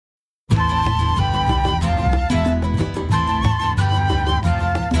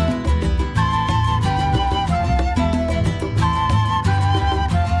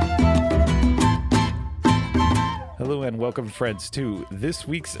welcome, friends, to this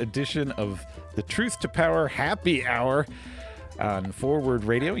week's edition of the Truth to Power Happy Hour on Forward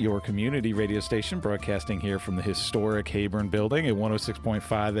Radio, your community radio station, broadcasting here from the historic Hayburn Building at 106.5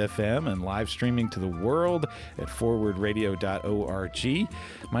 FM and live streaming to the world at forwardradio.org.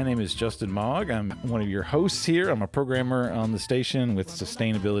 My name is Justin Mogg. I'm one of your hosts here. I'm a programmer on the station with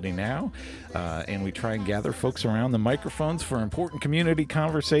Sustainability Now, and we try and gather folks around the microphones for important community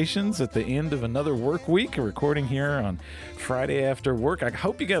conversations at the end of another work week, recording here on Friday after work. I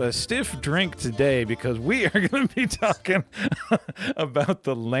hope you got a stiff drink today because we are going to be talking about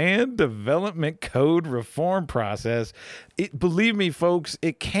the Land Development Code reform process. Believe me, folks,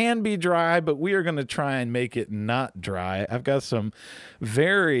 it can be dry, but we are going to try and make it not dry. I've got some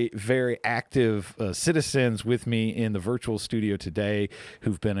very, very active citizens with me in the virtual studio today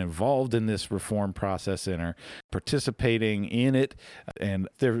who've been involved in this reform process and are participating in it. And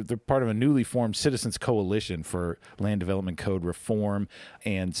they're part of a newly formed Citizens Coalition for Land Development Code reform.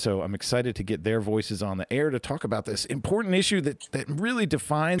 And so I'm excited to get their voices on the air to talk about this important issue that really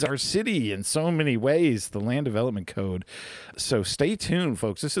defines our city in so many ways, the Land Development Code. So stay tuned,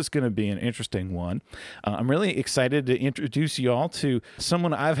 folks. This is going to be an interesting one. I'm really excited to introduce you all to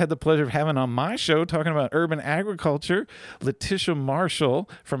someone I've had the pleasure of having on my show talking about urban agriculture. Letitia Marshall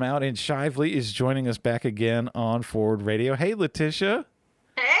from out in Shively is joining us back again on Forward Radio. Hey, Letitia.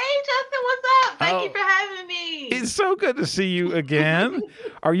 Hey, Justin, what's up? Thank you for having me. It's so good to see you again.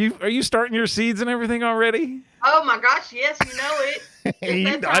 Are you starting your seeds and everything already? Oh my gosh, yes, you know it.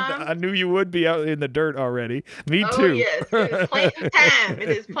 I knew you would be out in the dirt already. Me too. Oh yes, it is planting time. It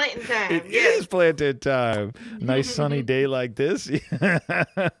is planting time. It is planting time. Nice sunny day like this.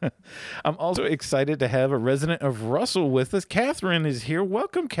 I'm also excited to have a resident of Russell with us. Catherine is here.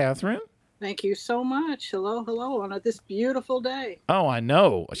 Welcome, Catherine. Thank you so much. Hello on this beautiful day. Oh, I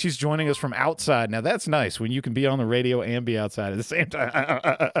know. She's joining us from outside. Now, that's nice when you can be on the radio and be outside at the same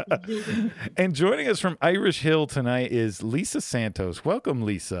time. And joining us from Irish Hill tonight is Lisa Santos. Welcome,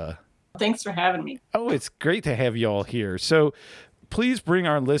 Lisa. Thanks for having me. Oh, it's great to have you all here. So please bring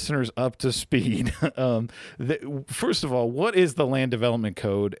our listeners up to speed. First of all, what is the Land Development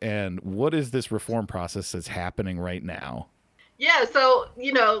Code and what is this reform process that's happening right now? Yeah, so,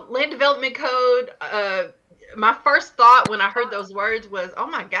 Land Development Code, my first thought when I heard those words was, oh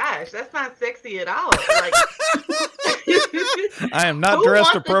my gosh, that's not sexy at all. Like, I am not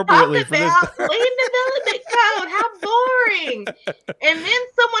dressed appropriately for this. Land Development Code, how boring. And then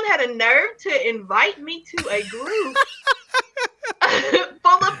someone had a nerve to invite me to a group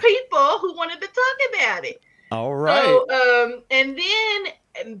full of people who wanted to talk about it. All right. So,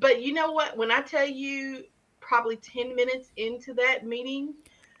 but you know what? When I tell you, probably 10 minutes into that meeting,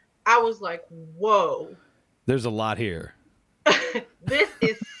 I was like, whoa. There's a lot here. This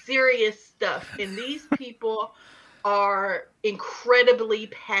is serious stuff. And these people are incredibly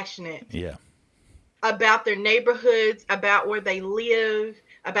passionate about their neighborhoods, about where they live,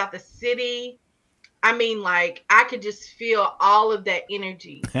 about the city. I mean, like, I could just feel all of that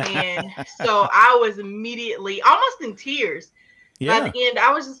energy. And so I was immediately almost in tears. By the end,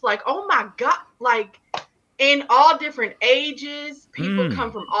 I was just like, oh my God, like, in all different ages, people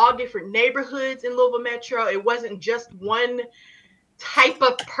come from all different neighborhoods in Louisville Metro. It wasn't just one type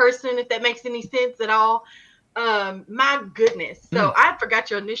of person, if that makes any sense at all. My goodness. So I forgot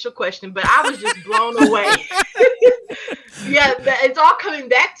your initial question, but I was just blown away. It's all coming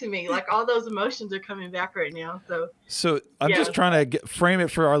back to me. Like, all those emotions are coming back right now. So I'm just trying to frame it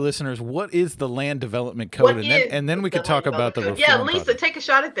for our listeners. What is the Land Development Code? And then we could talk about the reform. Yeah, Lisa, take a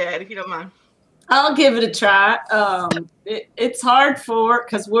shot at that if you don't mind. I'll give it a try. It's hard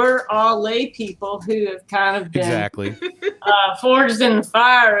because we're all lay people who have kind of been forged in the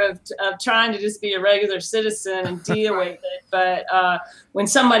fire of trying to just be a regular citizen and deal with it. But when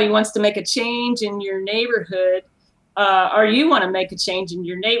somebody wants to make a change in your neighborhood, or you want to make a change in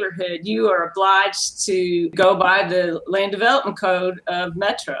your neighborhood, you are obliged to go by the Land Development Code of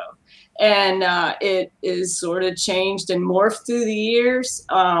Metro. And it is sort of changed and morphed through the years.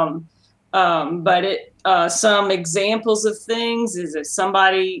 But some examples of things is if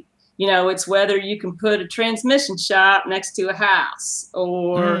somebody, it's whether you can put a transmission shop next to a house,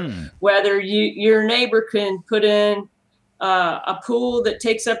 or whether your neighbor can put in a pool that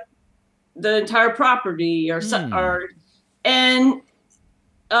takes up the entire property,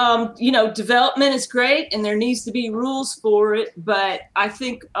 development is great and there needs to be rules for it. But I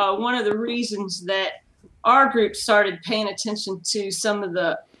think one of the reasons that our group started paying attention to some of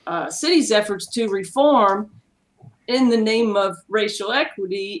the city's efforts to reform in the name of racial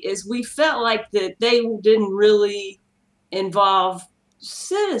equity is we felt like that they didn't really involve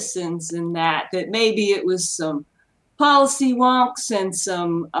citizens in that maybe it was some policy wonks and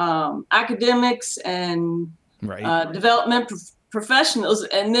some academics and development professionals,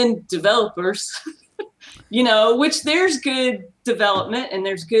 and then developers, which there's good development and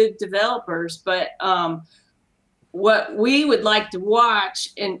there's good developers. But what we would like to watch,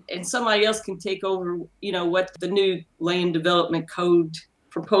 and somebody else can take over, what the new land development code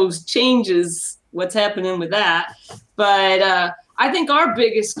proposed changes, what's happening with that. But I think our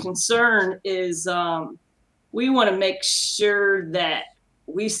biggest concern is we want to make sure that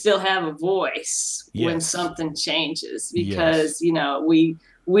we still have a voice when something changes, because,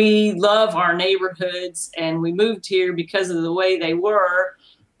 we love our neighborhoods and we moved here because of the way they were.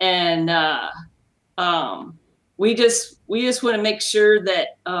 And we just want to make sure that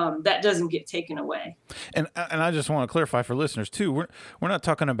that doesn't get taken away. And I just want to clarify for listeners too. We're not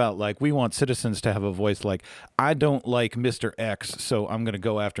talking about like we want citizens to have a voice. Like, I don't like Mr. X, so I'm going to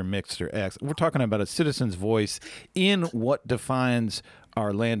go after Mr. X. We're talking about a citizen's voice in what defines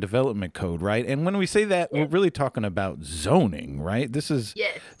our land development code, right? And when we say that, we're really talking about zoning, right? This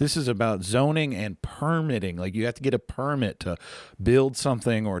is about zoning and permitting. Like, you have to get a permit to build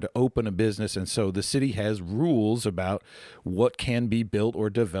something or to open a business. And so the city has rules about what can be built or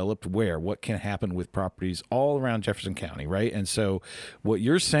developed where, what can happen with properties all around Jefferson County, right? And so what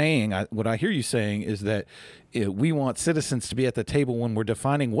you're saying, what I hear you saying is that we want citizens to be at the table when we're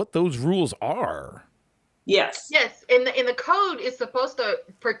defining what those rules are. Yes. And the code is supposed to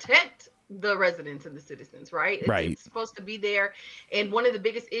protect the residents and the citizens, right? It's supposed to be there. And one of the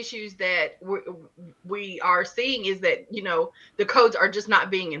biggest issues that we are seeing is that, the codes are just not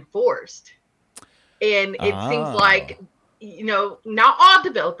being enforced. And it seems like, not all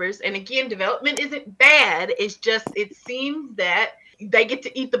developers, and again, development isn't bad. It's just, it seems that they get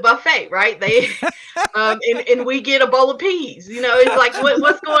to eat the buffet, right? They, and we get a bowl of peas. It's like,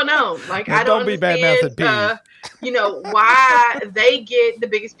 what's going on? Like, I don't understand, why they get the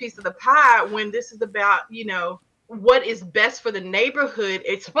biggest piece of the pie when this is about, what is best for the neighborhood.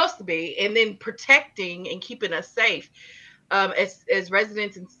 It's supposed to be, and then protecting and keeping us safe, as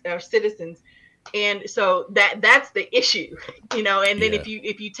residents and our citizens. And so that's the issue, and then if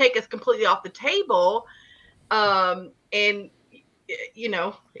you take us completely off the table, and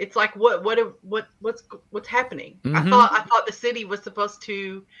it's like what's happening? Mm-hmm. I thought the city was supposed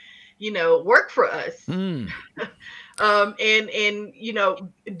to, work for us. And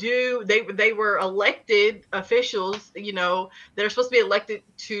they were elected officials, that are supposed to be elected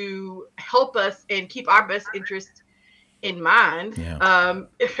to help us and keep our best interest in mind.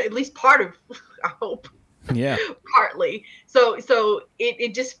 At least part of, I hope. Partly. So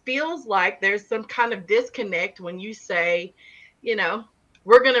it just feels like there's some kind of disconnect when you say,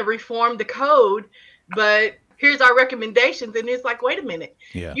 we're going to reform the code, but here's our recommendations. And it's like, wait a minute,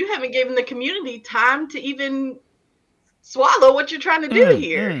 you haven't given the community time to even swallow what you're trying to do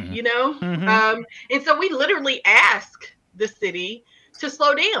here, Mm-hmm. And so we literally ask the city to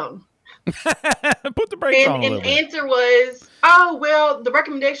slow down. Put the brakes on a little bit. And the answer was, oh, well, the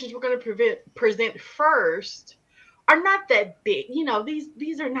recommendations we're going to present first are not that big.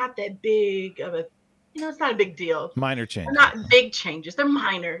 These are not that big of a, it's not a big deal. Minor changes. They're not big changes. They're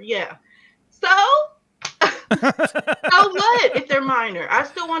minor. Yeah. So what if they're minor? I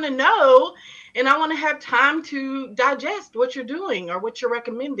still want to know, and I want to have time to digest what you're doing or what you're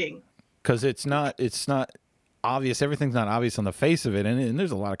recommending. Because it's not obvious. Everything's not obvious on the face of it. And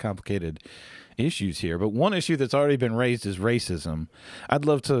there's a lot of complicated issues here. But one issue that's already been raised is racism. I'd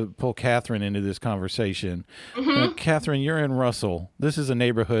love to pull Catherine into this conversation. Mm-hmm. Catherine, you're in Russell. This is a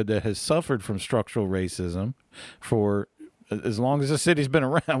neighborhood that has suffered from structural racism for as long as the city's been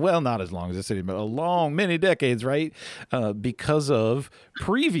around. Well, not as long as the city, but many decades, right? Because of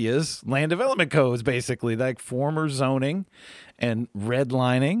previous land development codes, basically, like former zoning and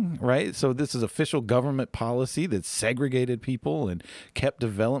redlining, right? So this is official government policy that segregated people and kept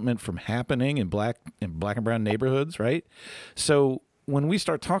development from happening in black and brown neighborhoods, right? So when we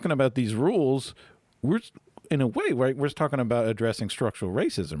start talking about these rules, we're in a way, right? We're talking about addressing structural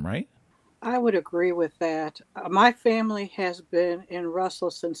racism, right? I would agree with that. My family has been in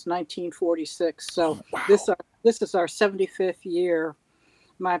Russell since 1946, so wow. This is our 75th year.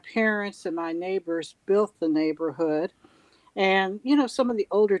 My parents and my neighbors built the neighborhood, and some of the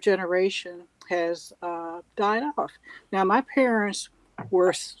older generation has died off. Now, my parents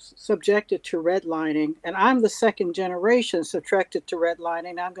were subjected to redlining, and I'm the second generation subjected to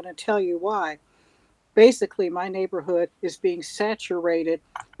redlining. I'm going to tell you why. Basically, my neighborhood is being saturated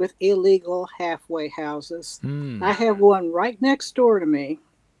with illegal halfway houses. I have one right next door to me.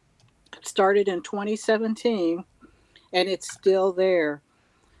 It started in 2017, and it's still there.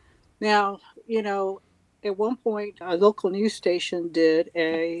 Now, at one point, a local news station did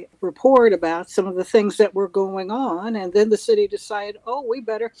a report about some of the things that were going on. And then the city decided, oh, we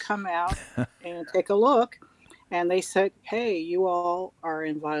better come out and take a look. And they said, hey, you all are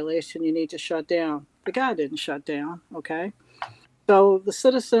in violation. You need to shut down. The guy didn't shut down. Okay. So the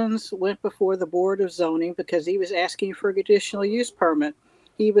citizens went before the Board of Zoning because he was asking for a conditional use permit.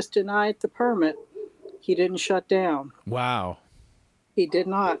 He was denied the permit. He didn't shut down. Wow. He did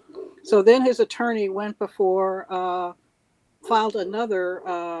not. So then his attorney went before, filed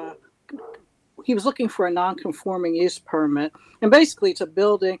another, he was looking for a non-conforming use permit. And basically it's a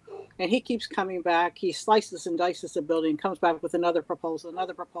building, and he keeps coming back. He slices and dices the building, comes back with another proposal,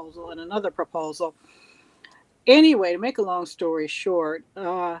 and another proposal. Anyway, to make a long story short,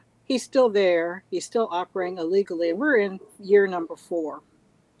 he's still there. He's still operating illegally. And we're in year number 4.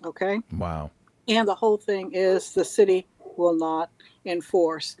 Okay? Wow. And the whole thing is the city will not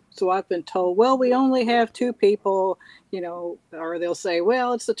enforce. So I've been told, well, we only have 2 people, or they'll say,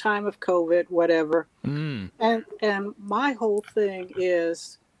 well, it's the time of COVID, whatever. And my whole thing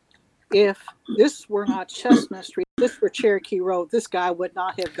is, if this were not Chestnut Street, this were Cherokee Road, this guy would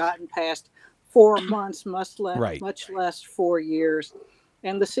not have gotten past 4 months, much less 4 years.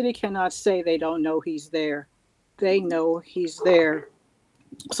 And the city cannot say they don't know he's there. They know he's there.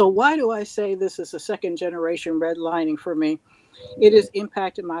 So why do I say this is a second generation redlining for me? It has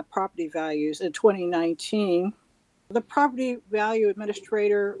impacted my property values. In 2019, the property value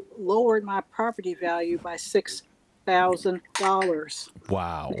administrator lowered my property value by $6,000.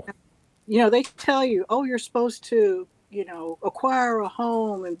 Wow. They tell you, oh, you're supposed to, acquire a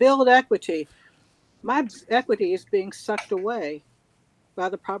home and build equity. My equity is being sucked away by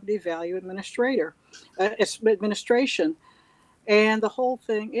the property value administration. And the whole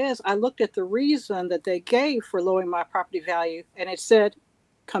thing is, I looked at the reason that they gave for lowering my property value, and it said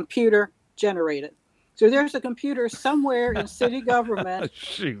computer generated. So there's a computer somewhere in city government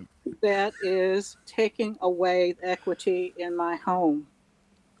that is taking away the equity in my home.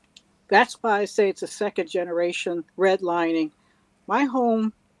 That's why I say it's a second generation redlining. My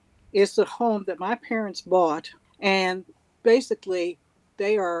home is the home that my parents bought, and basically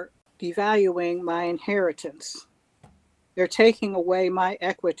they are devaluing my inheritance. They're taking away my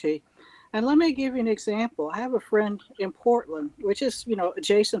equity. And let me give you an example. I have a friend in Portland, which is,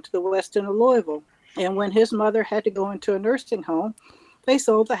 adjacent to the west end of Louisville. And when his mother had to go into a nursing home, they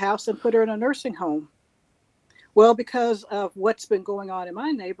sold the house and put her in a nursing home. Well, because of what's been going on in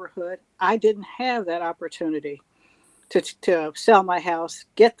my neighborhood, I didn't have that opportunity to sell my house,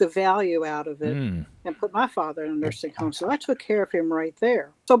 get the value out of it, and put my father in a nursing home. So I took care of him right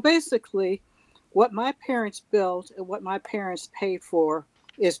there. So basically, what my parents built and what my parents paid for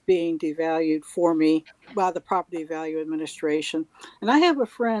is being devalued for me by the Property Value Administration. And I have a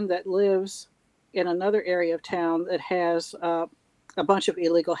friend that lives in another area of town that has a bunch of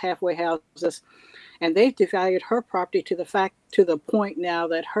illegal halfway houses, and they've devalued her property to the point now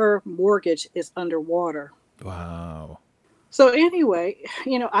that her mortgage is underwater. Wow. So anyway,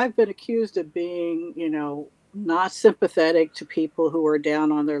 I've been accused of being, not sympathetic to people who are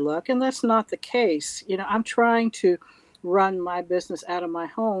down on their luck. And that's not the case. I'm trying to run my business out of my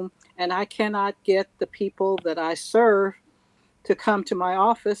home, and I cannot get the people that I serve to come to my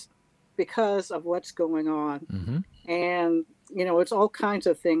office because of what's going on. Mm-hmm. And, it's all kinds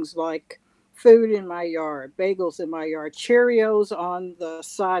of things like food in my yard, bagels in my yard, Cheerios on the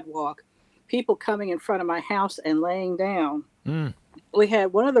sidewalk, people coming in front of my house and laying down. We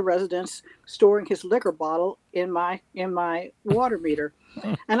had one of the residents storing his liquor bottle in my water meter.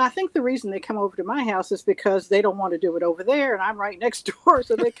 And I think the reason they come over to my house is because they don't want to do it over there, and I'm right next door.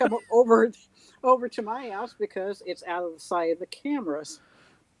 So they come over to my house because it's out of the sight of the cameras.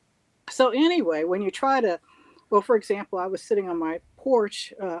 So anyway, when you try to, for example, I was sitting on my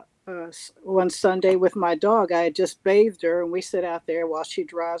porch one Sunday with my dog. I had just bathed her, and we sit out there while she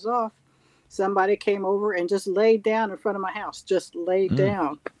dries off. Somebody came over and just laid down in front of my house, just laid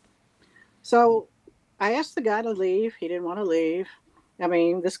down. So I asked the guy to leave. He didn't want to leave. I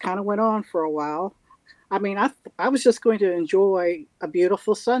mean, this kind of went on for a while. I mean, I was just going to enjoy a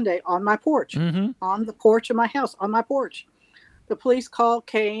beautiful Sunday on my porch, on the porch of my house, on my porch. The police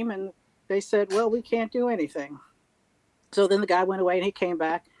came, and they said, well, we can't do anything. So then the guy went away, and he came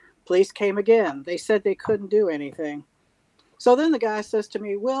back. Police came again. They said they couldn't do anything. So then the guy says to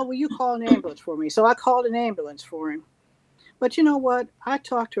me, well, will you call an ambulance for me? So I called an ambulance for him. But you know what? I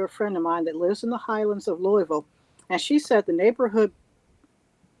talked to a friend of mine that lives in the Highlands of Louisville, and she said the neighborhood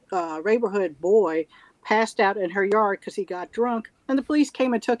boy passed out in her yard because he got drunk, and the police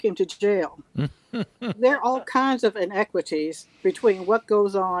came and took him to jail. there are all kinds of inequities between what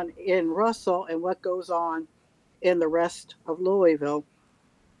goes on in Russell and what goes on in the rest of Louisville.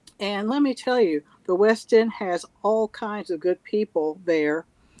 And let me tell you, the West End has all kinds of good people there.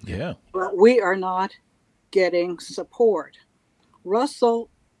 Yeah. But we are not getting support. Russell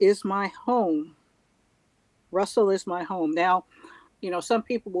is my home. Russell is my home. Now, some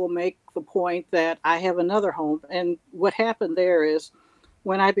people will make the point that I have another home. And what happened there is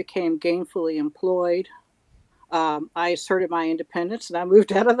when I became gainfully employed, I asserted my independence and I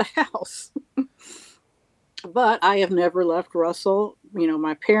moved out of the house. But I have never left Russell.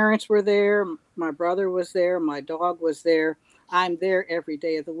 My parents were there. My brother was there. My dog was there. I'm there every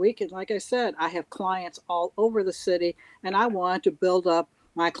day of the week. And like I said, I have clients all over the city and I want to build up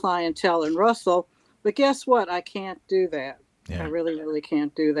my clientele in Russell. But guess what? I can't do that. Yeah. I really, really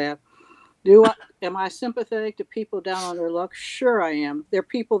can't do that. Am I sympathetic to people down on their luck? Sure I am. There are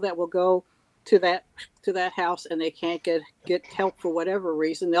people that will go to that house and they can't get help for whatever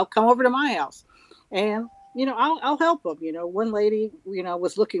reason. They'll come over to my house. And I'll help them. One lady,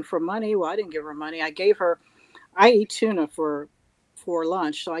 was looking for money. Well, I didn't give her money. I eat tuna for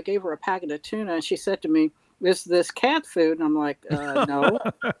lunch. So I gave her a packet of tuna and she said to me, "Is this cat food?" And I'm like, no.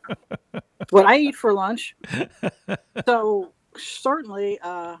 What I eat for lunch. So certainly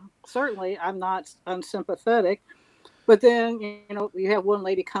I'm not unsympathetic. But then, you have one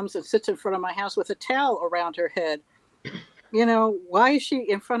lady comes and sits in front of my house with a towel around her head. Why is she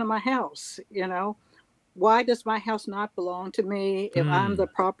in front of my house? Why does my house not belong to me if I'm the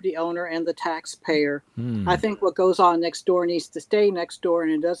property owner and the taxpayer? I think what goes on next door needs to stay next door,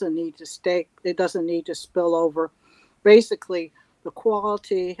 and it doesn't need to spill over. Basically, the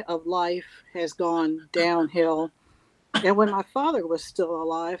quality of life has gone downhill. And when my father was still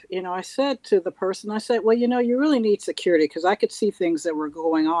alive, I said to the person, well, you really need security because I could see things that were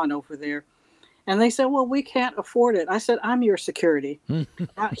going on over there. And they said, well, we can't afford it. I said, I'm your security.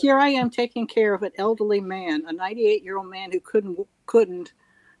 Here I am taking care of an elderly man, a 98-year-old man who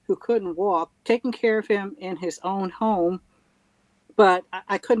couldn't walk, taking care of him in his own home. But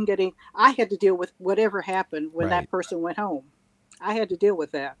I couldn't get any. I had to deal with whatever happened when that person went home. I had to deal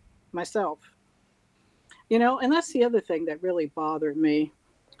with that myself. And that's the other thing that really bothered me.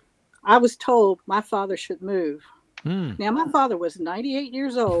 I was told my father should move. Now, my father was 98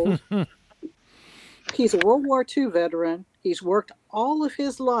 years old. He's a World War II veteran. He's worked all of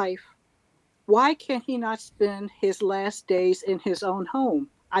his life. Why can't he not spend his last days in his own home?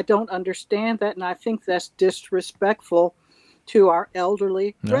 I don't understand that, and I think that's disrespectful to our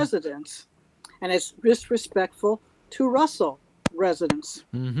elderly residents. And it's disrespectful to Russell residents.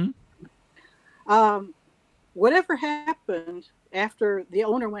 Whatever happened after the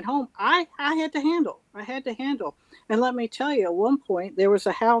owner went home, I had to handle. And let me tell you, at one point, there was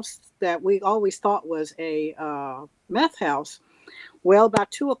a house that we always thought was a meth house. Well,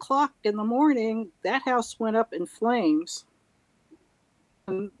 about 2:00 in the morning, that house went up in flames.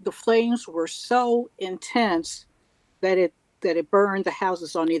 And the flames were so intense that it burned the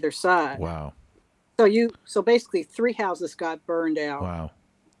houses on either side. Wow. So basically 3 houses got burned out. Wow.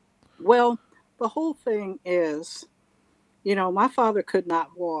 Well, the whole thing is, my father could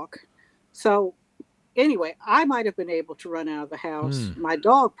not walk. So anyway, I might have been able to run out of the house. My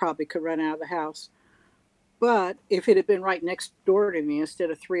dog probably could run out of the house. But if it had been right next door to me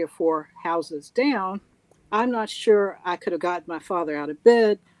instead of 3 or 4 houses down, I'm not sure I could have gotten my father out of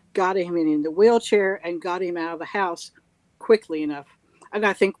bed, got him in the wheelchair, and got him out of the house quickly enough. And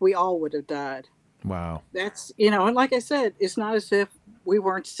I think we all would have died. Wow. That's, and like I said, it's not as if we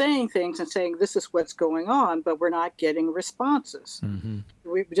weren't saying things and saying this is what's going on, but we're not getting responses.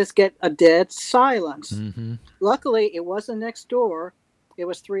 We just get a dead silence. Luckily, it wasn't next door. It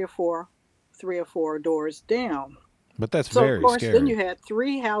was 3 or 4 doors down. But that's very scary. Of course, then you had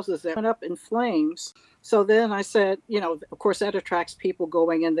 3 houses that went up in flames. So then I said, of course, that attracts people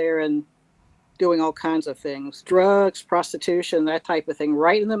going in there and doing all kinds of things, drugs, prostitution, that type of thing,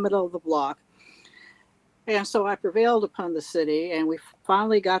 right in the middle of the block. And so I prevailed upon the city, and we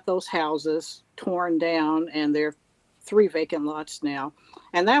finally got those houses torn down, and there are 3 vacant lots now.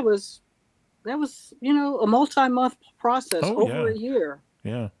 And that was a multi-month process, over a year.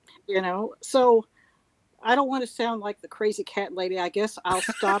 Yeah. So I don't want to sound like the crazy cat lady. I guess I'll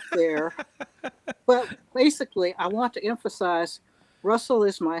stop there. But basically, I want to emphasize Russell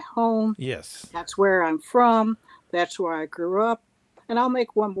is my home. Yes. That's where I'm from. That's where I grew up. And I'll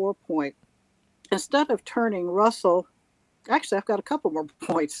make one more point. Instead of turning Russell, actually, I've got a couple more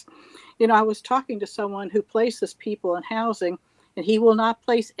points. I was talking to someone who places people in housing, and he will not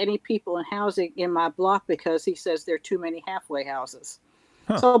place any people in housing in my block because he says there are too many halfway houses.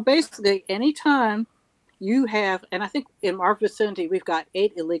 Huh. So basically, anytime you have, and I think in our vicinity, we've got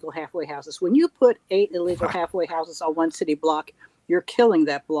 8 illegal halfway houses. When you put 8 illegal halfway houses on one city block, you're killing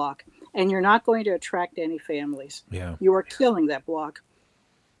that block, and you're not going to attract any families. Yeah. You are killing that block.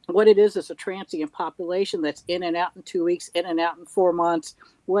 What it is a transient population that's in and out in 2 weeks, in and out in 4 months,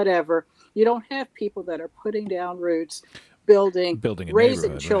 whatever. You don't have people that are putting down roots, building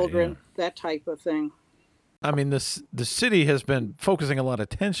raising children, right, yeah, that type of thing. I mean, the city has been focusing a lot of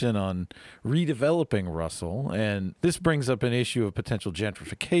attention on redeveloping Russell, and this brings up an issue of potential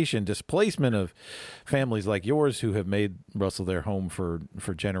gentrification, displacement of families like yours who have made Russell their home for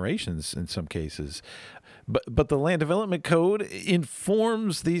generations in some cases. But the Land Development Code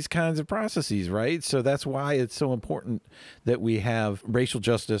informs these kinds of processes, right? So that's why it's so important that we have racial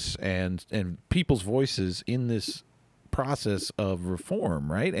justice and people's voices in this process of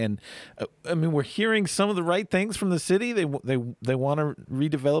reform, right? And I mean, we're hearing some of the right things from the city. They want to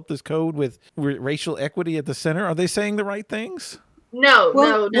redevelop this code with racial equity at the center. Are they saying the right things? No.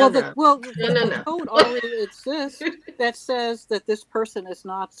 The code already exists that says that this person is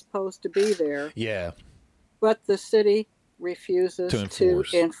not supposed to be there. Yeah. But the city refuses to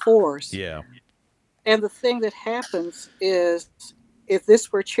enforce. Yeah. And the thing that happens is, if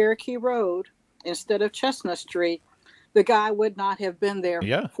this were Cherokee Road instead of Chestnut Street, the guy would not have been there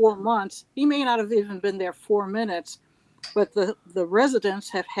 4 months. He may not have even been there 4 minutes, but the residents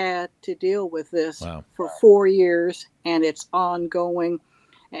have had to deal with this for 4 years, and it's ongoing,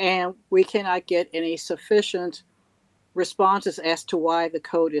 and we cannot get any sufficient responses as to why the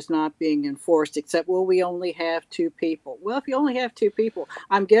code is not being enforced, except, well, we only have 2 people. Well, if you only have 2 people,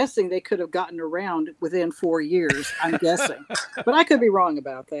 I'm guessing they could have gotten around within 4 years, I'm guessing. But I could be wrong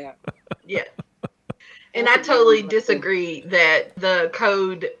about that. Yeah. And I totally disagree that the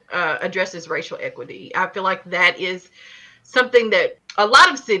code addresses racial equity. I feel like that is something that a lot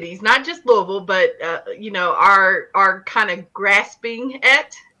of cities, not just Louisville, but are kind of grasping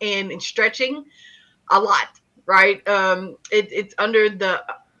at and stretching a lot, right? It's under the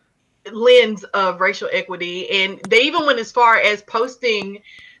lens of racial equity, and they even went as far as posting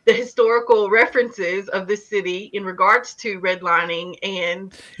the historical references of this city in regards to redlining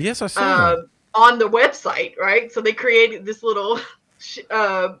and yes, I saw that on the website, right? So they created this little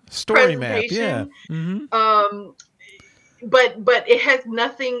story map, yeah. Mm-hmm. But it has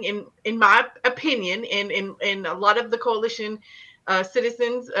nothing, in my opinion, and a lot of the coalition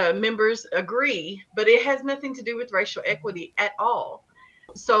citizens members agree, but it has nothing to do with racial equity at all.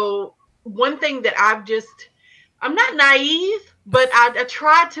 So one thing that I'm not naive, but I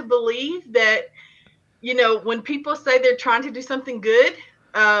try to believe that, when people say they're trying to do something good,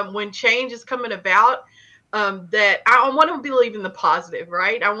 when change is coming about, that I want to believe in the positive,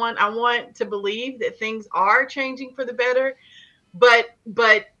 right? I want to believe that things are changing for the better, but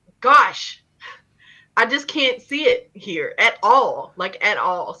gosh, I just can't see it here at all,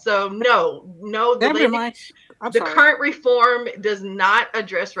 So no, the current reform does not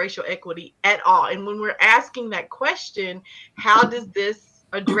address racial equity at all. And when we're asking that question, how does this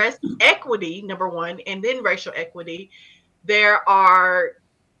address equity, number one, and then racial equity? They're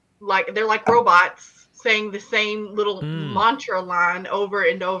like robots saying the same little mantra line over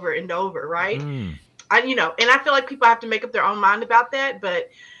and over and over, right? And I feel like people have to make up their own mind about that, but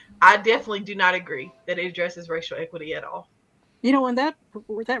I definitely do not agree that it addresses racial equity at all. And that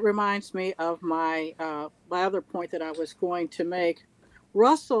reminds me of my other point that I was going to make.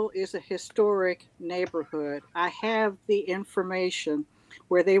 Russell is a historic neighborhood. I have the information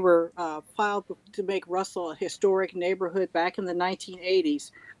where they were filed to make Russell a historic neighborhood back in the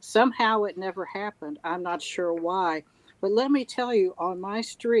 1980s. Somehow it never happened. I'm not sure why. But let me tell you, on my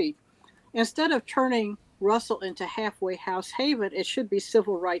street, instead of turning Russell into Halfway House Haven, it should be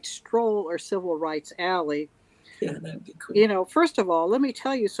Civil Rights Stroll or Civil Rights Alley. Yeah, that'd be cool. First of all, let me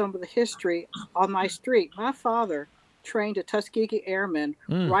tell you some of the history on my street. My father trained a Tuskegee Airman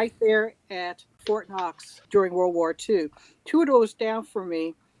right there at Fort Knox during World War II. 2 doors down from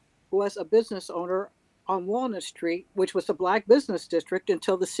me was a business owner on Walnut Street, which was a black business district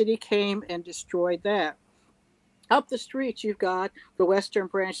until the city came and destroyed that. Up the street, you've got the Western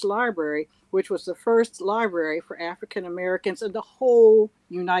Branch Library, which was the first library for African Americans in the whole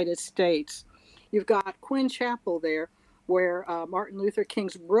United States. You've got Quinn Chapel there, where Martin Luther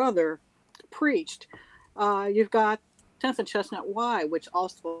King's brother preached. You've got 10th and Chestnut Y, which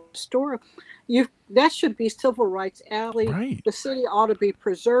also historic. That should be Civil Rights Alley. Right. The city ought to be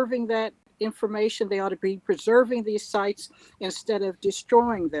preserving that information. They ought to be preserving these sites instead of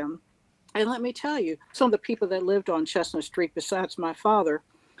destroying them. And let me tell you, some of the people that lived on Chestnut Street, besides my father,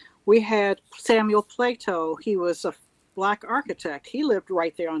 we had Samuel Plato. He was a black architect. He lived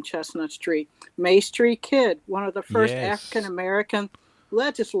right there on Chestnut Street. May Street Kid, one of the first African American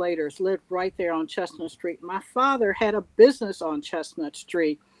legislators, lived right there on Chestnut Street. My father had a business on Chestnut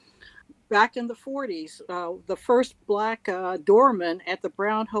Street. Back in the 40s, the first black doorman at the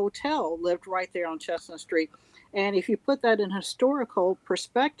Brown Hotel lived right there on Chestnut Street. And if you put that in historical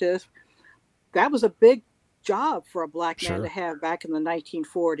perspective, that was a big job for a black man to have back in the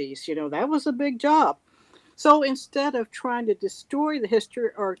 1940s. You know, that was a big job. So instead of trying to destroy the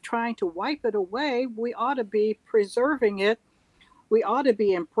history or trying to wipe it away, we ought to be preserving it. We ought to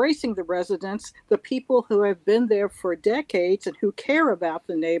be embracing the residents, the people who have been there for decades and who care about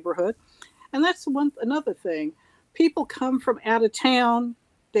the neighborhood. And that's another thing. People come from out of town.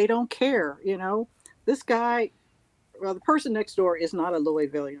 They don't care. You know, this guy, well, the person next door is not a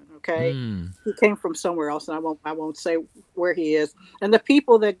Louisvillian. Okay. He came from somewhere else, and I won't say where he is. And the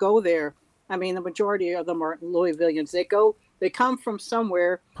people that go there, I mean, the majority of them are Louisvillians. They come from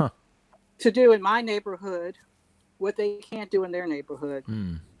somewhere to do in my neighborhood what they can't do in their neighborhood.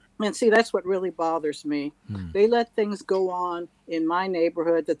 And see, that's what really bothers me. They let things go on in my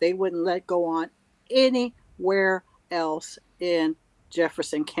neighborhood that they wouldn't let go on anywhere else in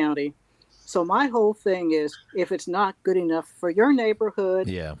Jefferson County. So my whole thing is, if it's not good enough for your neighborhood,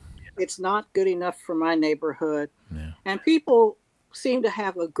 it's not good enough for my neighborhood. And people seem to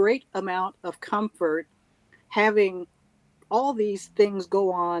have a great amount of comfort having all these things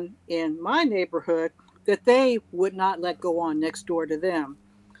go on in my neighborhood that they would not let go on next door to them.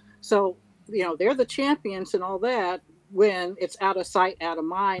 So, you know, they're the champions and all that when it's out of sight, out of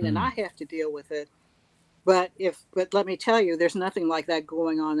mind, and I have to deal with it. But let me tell you, there's nothing like that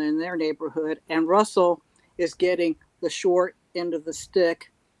going on in their neighborhood. And Russell is getting the short end of the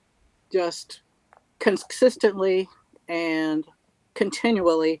stick just consistently and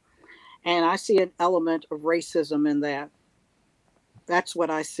continually. And I see an element of racism in that. That's what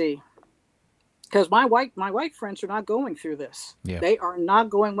I see. Because my white friends are not going through this. They are not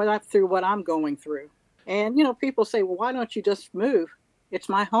going through what I'm going through. And, you know, people say, well, why don't you just move? It's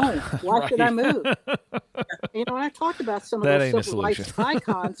my home. Why should I move? You know, and I talked about some of those civil rights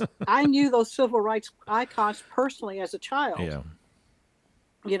icons. I knew those civil rights icons personally as a child.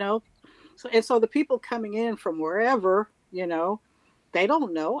 You know, so the people coming in from wherever, you know, they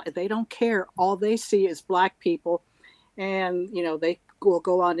don't know. They don't care. All they see is black people. And, you know, they will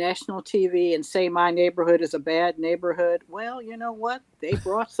go on national TV and say my neighborhood is a bad neighborhood. Well, you know what? They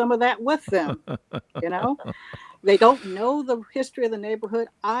brought some of that with them. You know, they don't know the history of the neighborhood.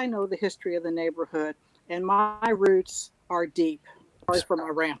 I know the history of the neighborhood, and my roots are deep. Sorry for my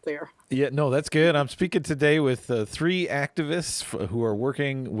rant there. Yeah, no, that's good. I'm speaking today with 3 activists who are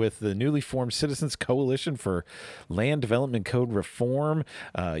working with the newly formed Citizens Coalition for Land Development Code Reform.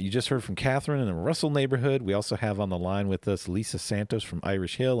 You just heard from Catherine in the Russell neighborhood. We also have on the line with us Lisa Santos from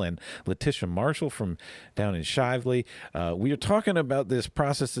Irish Hill and Letitia Marshall from down in Shively. We are talking about this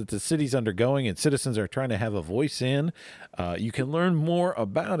process that the city's undergoing and citizens are trying to have a voice in. You can learn more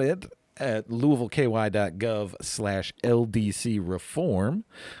about it at louisvilleky.gov/LDC reform.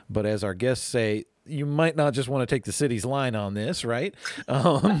 But as our guests say, you might not just want to take the city's line on this, right?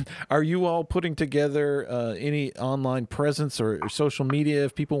 Are you all putting together any online presence or social media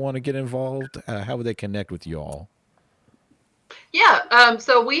if people want to get involved? How would they connect with you all? Yeah,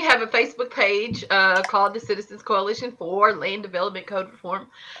 so we have a Facebook page called the Citizens Coalition for Land Development Code Reform,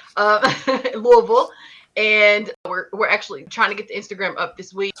 Louisville. And we're actually trying to get the Instagram up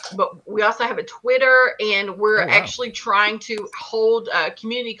this week, but we also have a Twitter, and we're actually trying to hold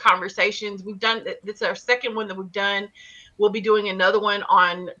community conversations. This is our second one that we've done. We'll be doing another one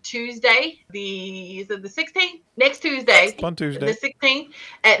on Tuesday, the 16th? Next Tuesday. On Tuesday. The 16th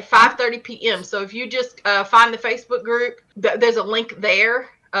at 5:30 p.m. So if you just find the Facebook group, there's a link there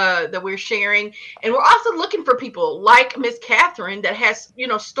that we're sharing. And we're also looking for people like Miss Catherine that has, you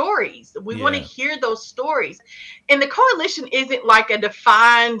know, stories. We want to hear those stories. And the coalition isn't like a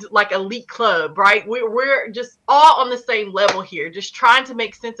defined, like elite club, right? We're just all on the same level here, just trying to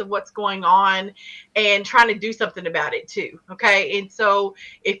make sense of what's going on and trying to do something about it too. Okay. And so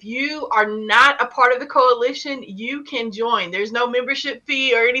if you are not a part of the coalition, you can join. There's no membership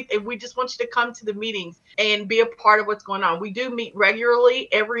fee or anything. We just want you to come to the meetings and be a part of what's going on. We do meet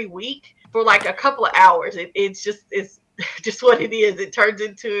regularly every week for like a couple of hours. It's just what it is. It turns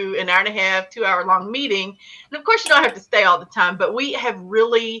into an hour and a half, 2 hour long meeting. And of course you don't have to stay all the time, but we have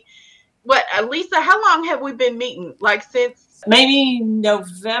really, Lisa, how long have we been meeting? Like since maybe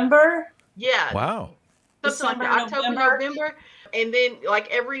November? Yeah. Wow. Something like that, October, November. And then like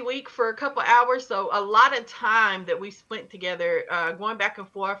every week for a couple hours. So a lot of time that we spent together going back and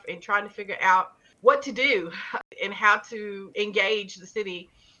forth and trying to figure out what to do and how to engage the city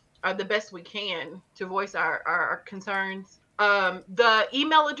the best we can to voice our concerns. The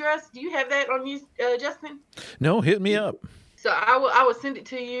email address, do you have that on you, Justin? No, hit me up. So I will send it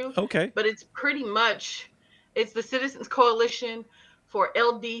to you. Okay. But it's pretty much, it's the Citizens Coalition for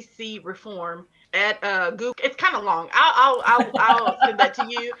LDC Reform at Google. It's kind of long. I'll send that to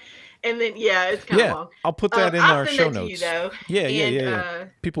you. And then, it's kind of long. I'll put that in our show notes. To you, though. Yeah.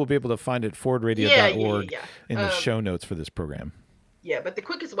 People will be able to find it, forwardradio.org, in the show notes for this program. Yeah, but the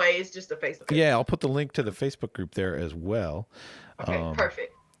quickest way is just a Facebook group. Yeah, I'll put the link to the Facebook group there as well. Okay,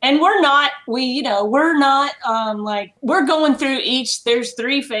 perfect. And we're not like, we're going through there's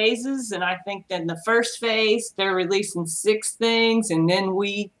 3 phases. And I think that in the first phase, they're releasing 6 things. And then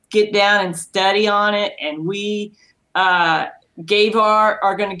we get down and study on it. And we are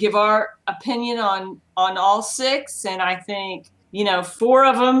going to give our opinion on all 6. And I think, 4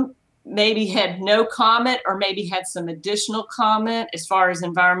 of them maybe had no comment or maybe had some additional comment as far as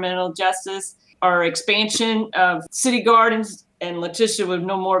environmental justice or expansion of city gardens. And Letitia would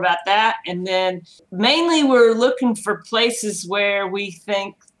know more about that. And then mainly we're looking for places where we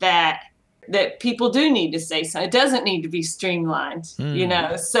think that people do need to say something. It doesn't need to be streamlined,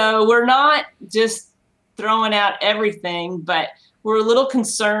 So we're not just throwing out everything, but we're a little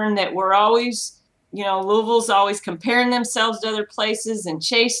concerned that we're always, Louisville's always comparing themselves to other places and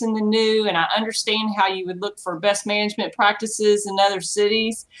chasing the new. And I understand how you would look for best management practices in other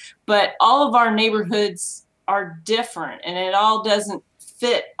cities, but all of our neighborhoods are different and it all doesn't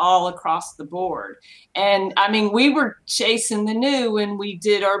fit all across the board. And I mean, we were chasing the new when we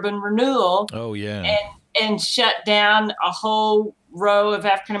did urban renewal. Oh yeah. And shut down a whole row of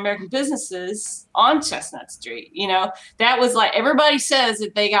African-American businesses on Chestnut Street. That was like, everybody says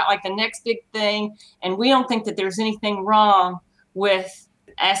that they got like the next big thing. And we don't think that there's anything wrong with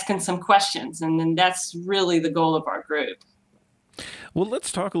asking some questions. And then that's really the goal of our group. Well,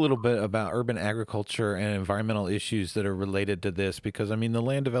 let's talk a little bit about urban agriculture and environmental issues that are related to this, because I mean, the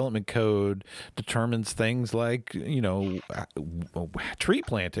Land Development Code determines things like, tree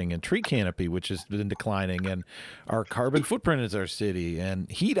planting and tree canopy, which has been declining, and our carbon footprint as our city, and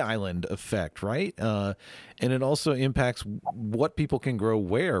heat island effect, right? And it also impacts what people can grow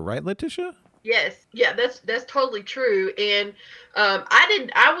where, right, Letitia? Yes, yeah, that's totally true. And I'm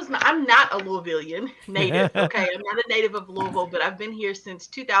not a Louisvillian native. Okay, I'm not a native of Louisville, but I've been here since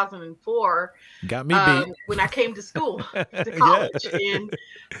 2004. Got me beat when I came to school, to college, and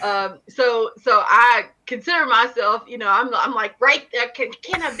so I consider myself, I'm like, right,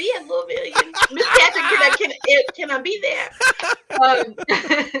 can I be a Louisvillian? Miss Catherine, can I be there?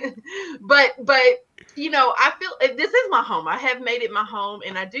 But. I feel this is my home. I have made it my home,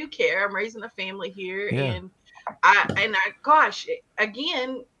 and I do care. I'm raising a family here, and gosh,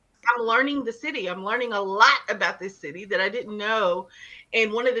 again, I'm learning the city. I'm learning a lot about this city that I didn't know.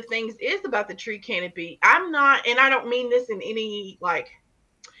 And one of the things is about the tree canopy. I'm not, and I don't mean this in any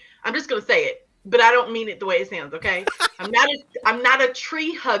I'm just gonna say it, but I don't mean it the way it sounds. Okay, I'm not a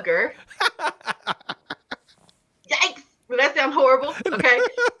tree hugger. Yikes. Does that sound horrible? Okay.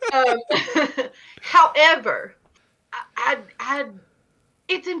 However,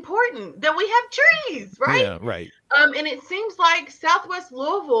 it's important that we have trees, right? Yeah, right. And it seems like Southwest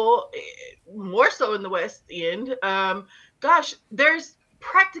Louisville, more so in the West End, there's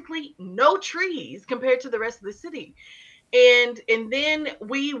practically no trees compared to the rest of the city. And then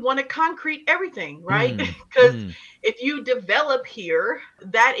we want to concrete everything, right? Because if you develop here,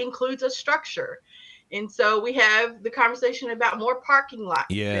 that includes a structure. And so we have the conversation about more parking lots.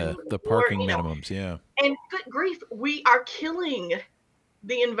 Yeah, the parking minimums, yeah. And good grief, we are killing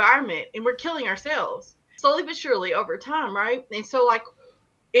the environment and we're killing ourselves slowly but surely over time, right? And so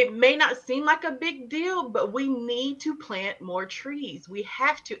it may not seem like a big deal, but we need to plant more trees. We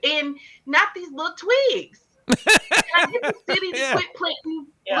have to. And not these little twigs. I get the city to quit planting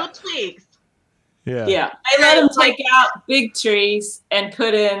little twigs. Yeah. They let them take out big trees and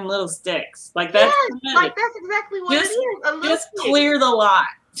put in little sticks. Like that's that's exactly what it is. Just clear the lot.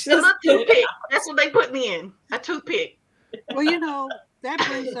 A little toothpick. That's what they put me in. A toothpick. Well, that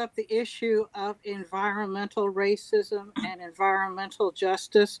brings up the issue of environmental racism and environmental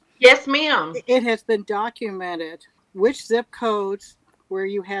justice. Yes, ma'am. It has been documented which zip codes where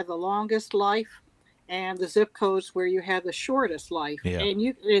you have the longest life and the zip codes where you have the shortest life. Yeah.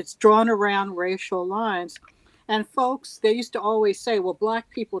 And it's drawn around racial lines. And folks, they used to always say, well, Black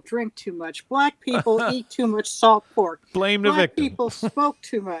people drink too much. Black people eat too much salt pork. Blame the victim. victim. Black people smoke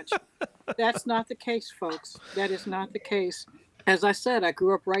too much. That's not the case, folks. That is not the case. As I said, I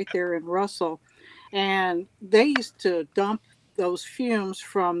grew up right there in Russell. And they used to dump those fumes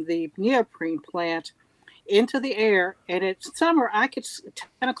from the neoprene plant into the air. And it's summer,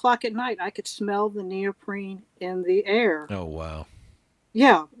 10 o'clock at night, I could smell the neoprene in the air. Oh, wow.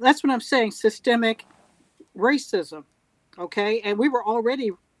 Yeah, that's what I'm saying. Systemic racism. Okay. And we were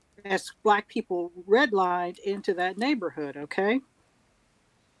already, as Black people, redlined into that neighborhood. Okay.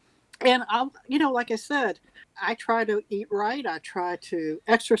 And like I said, I try to eat right. I try to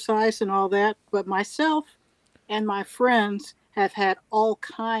exercise and all that. But myself and my friends have had all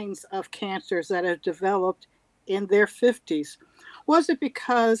kinds of cancers that have developed in their 50s. Was it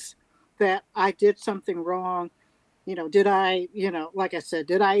because that I did something wrong? Did I, like I said,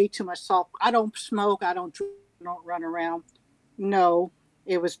 did I eat too much salt? I don't smoke. I don't drink, don't run around. No,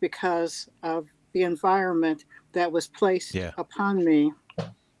 it was because of the environment that was placed upon me.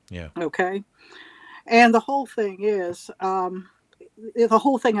 Yeah. Okay. And the whole thing is, the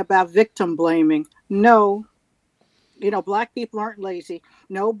whole thing about victim blaming. No, Black people aren't lazy.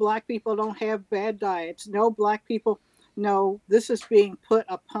 No, Black people don't have bad diets. No, Black people. No, this is being put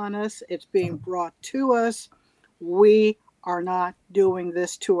upon us. It's being brought to us. We are not doing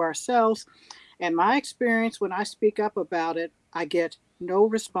this to ourselves. And my experience, when I speak up about it, I get no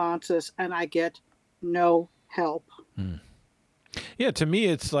responses and I get no help. Yeah, to me,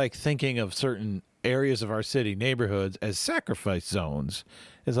 it's like thinking of certain areas of our city, neighborhoods, as sacrifice zones.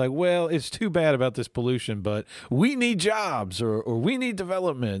 It's like, well, it's too bad about this pollution, but we need jobs or we need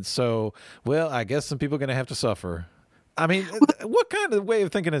development. So, well, I guess some people are going to have to suffer. I mean, what kind of way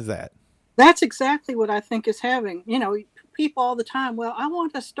of thinking is that? That's exactly what I think is having. People all the time, well, I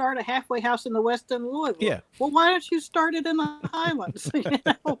want to start a halfway house in the West End of Louisville. Yeah. Well, why don't you start it in the Highlands?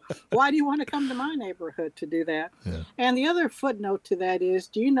 Why do you want to come to my neighborhood to do that? Yeah. And the other footnote to that is,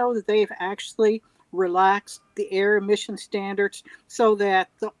 do you know that they've actually relaxed the air emission standards so that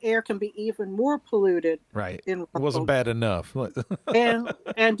the air can be even more polluted? Right. It wasn't bad enough.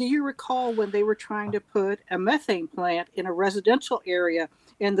 and do you recall when they were trying to put a methane plant in a residential area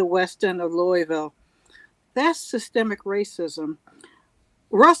in the West End of Louisville? That's systemic racism.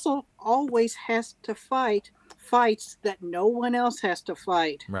 Russell always has to fight fights that no one else has to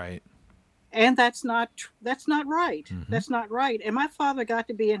fight. Right. And that's not right. Mm-hmm. That's not right. And my father got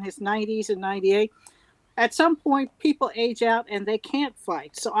to be in his 90s and 98. At some point, people age out and they can't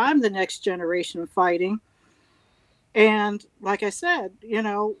fight. So I'm the next generation fighting. And like I said,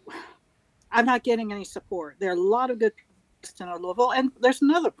 I'm not getting any support. There are a lot of good people in Louisville. And there's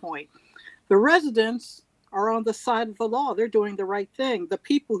another point. The residents are on the side of the law. They're doing the right thing. The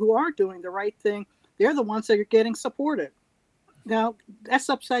people who aren't doing the right thing, they're the ones that are getting supported. Now, that's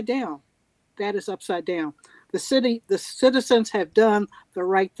upside down. That is upside down. The citizens have done the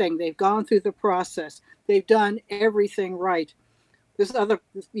right thing. They've gone through the process. They've done everything right. These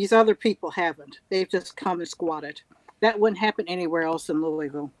other people haven't. They've just come and squatted. That wouldn't happen anywhere else in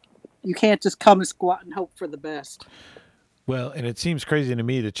Louisville. You can't just come and squat and hope for the best. Well, and it seems crazy to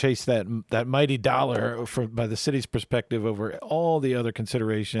me to chase that mighty dollar by the city's perspective over all the other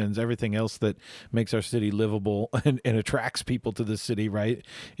considerations, everything else that makes our city livable and attracts people to the city, right?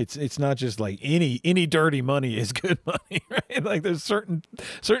 It's not just like any dirty money is good money, right? Like there's certain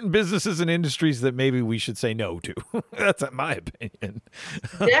businesses and industries that maybe we should say no to. That's my opinion.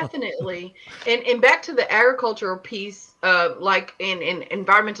 Definitely. And back to the agricultural piece, like in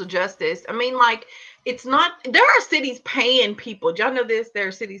environmental justice. I mean, like, it's not, there are cities paying people. Do y'all know this? There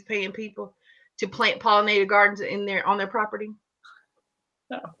are cities paying people to plant pollinated gardens on their property.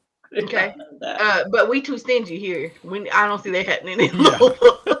 No. Okay. But we too stingy here. I don't see that happening in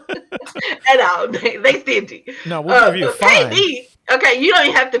Louisville at all. They stingy. No, we'll give you a fine. Pay me. Okay, you don't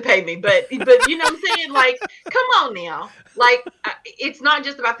even have to pay me, but you know what I'm saying? Like, come on now. Like, it's not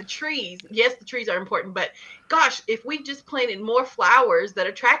just about the trees. Yes, the trees are important, but gosh, if we just planted more flowers that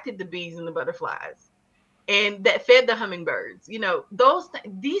attracted the bees and the butterflies, and that fed the hummingbirds,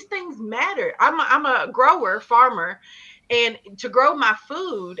 these things matter. I'm a farmer, and to grow my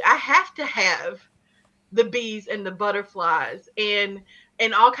food, I have to have the bees and the butterflies and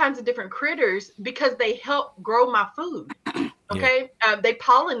all kinds of different critters because they help grow my food. Okay. Yeah. They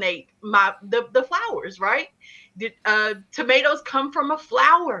pollinate the flowers, right? Tomatoes come from a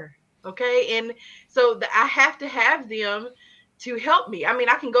flower. Okay. And so I have to have them to help me. I mean,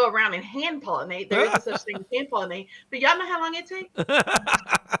 I can go around and hand pollinate. There is such thing as hand pollinate, but y'all know how long it takes?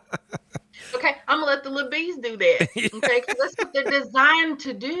 Okay, I'm gonna let the little bees do that. Okay, because that's what they're designed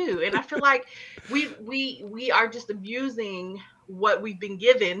to do. And I feel like we are just abusing what we've been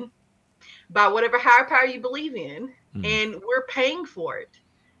given by whatever higher power you believe in, and we're paying for it.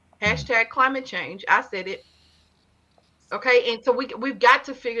 Hashtag climate change. I said it. Okay, and so we've got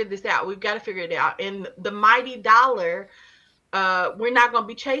to figure this out. We've got to figure it out. And the mighty dollar we're not going to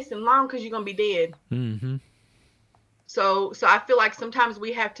be chasing long because you're going to be dead. Mm-hmm. So I feel like sometimes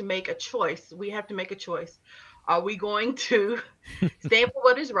we have to make a choice. Are we going to stand for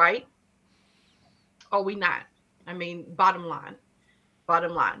what is right? Or are we not? I mean, bottom line.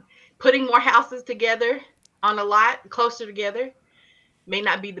 Putting more houses together on a lot closer together may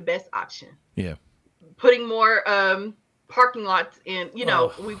not be the best option. Yeah. Putting more parking lots in, we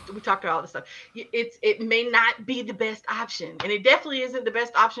talked about all this stuff. It may not be the best option, and it definitely isn't the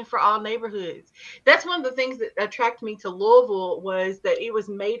best option for all neighborhoods. That's one of the things that attracted me to Louisville, was that it was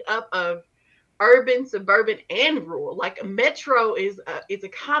made up of urban, suburban, and rural. Like a metro is a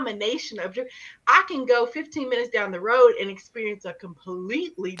combination of. I can go 15 minutes down the road and experience a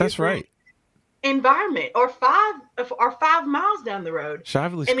completely different environment, or 5 miles down the road.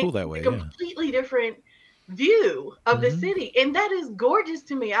 Shively's cool that way. Completely different view of the city, and that is gorgeous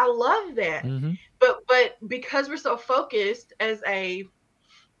to me. I love that. But because we're so focused as a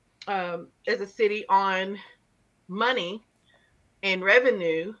city on money and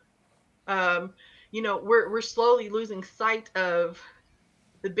revenue, we're slowly losing sight of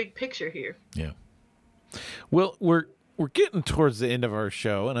the big picture here. Yeah. Well, we're getting towards the end of our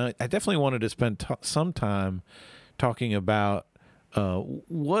show, and I definitely wanted to spend some time talking about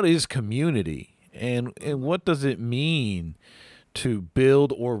what is community. And what does it mean to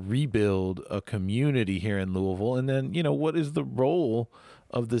build or rebuild a community here in Louisville? And then, what is the role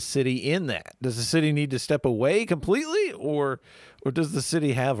of the city in that? Does the city need to step away completely, or does the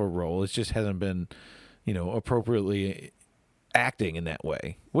city have a role? It just hasn't been, appropriately acting in that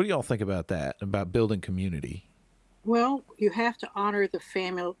way. What do y'all think about that, about building community? Well, you have to honor the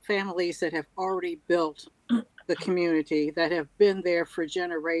families that have already built the community, that have been there for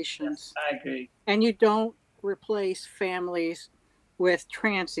generations. Yes, I agree. And you don't replace families with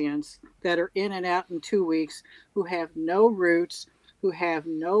transients that are in and out in 2 weeks, who have no roots, who have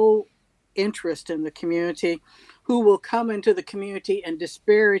no interest in the community, who will come into the community and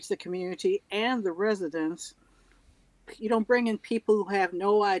disparage the community and the residents. You don't bring in people who have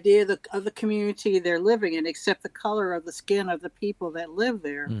no idea of the community they're living in, except the color of the skin of the people that live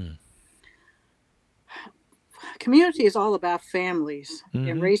there. Community is all about families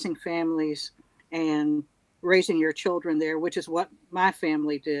and raising families and raising your children there, which is what my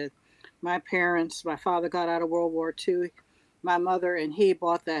family did. My father got out of World War II. My mother and he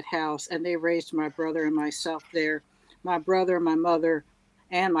bought that house, and they raised my brother and myself there. My brother, my mother,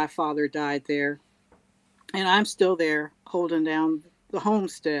 and my father died there. And I'm still there holding down the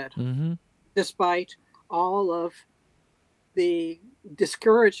homestead, despite all of the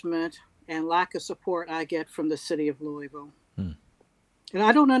discouragement and lack of support I get from the city of Louisville. And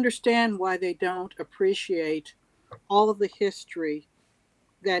I don't understand why they don't appreciate all of the history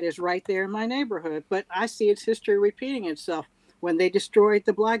that is right there in my neighborhood. But I see its history repeating itself. When they destroyed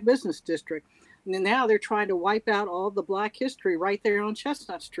the Black Business District, and now they're trying to wipe out all the Black history right there on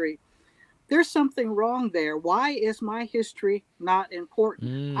Chestnut Street. There's something wrong there. Why is my history not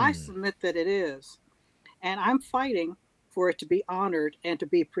important? I submit that it is. And I'm fighting for it to be honored and to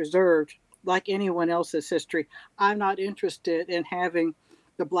be preserved like anyone else's history. I'm not interested in having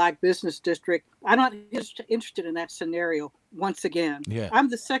the Black Business District. I'm not interested in that scenario once again. Yeah. I'm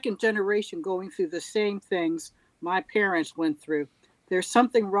the second generation going through the same things my parents went through. There's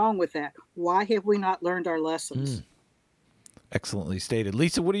something wrong with that. Why have we not learned our lessons? Excellently stated.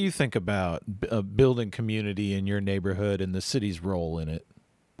 Lisa, what do you think about building community in your neighborhood and the city's role in it?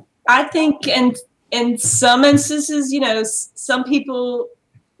 I think in some instances, some people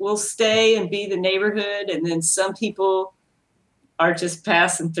will stay and be the neighborhood, and then some people are just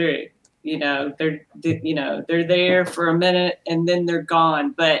passing through. They're there for a minute and then they're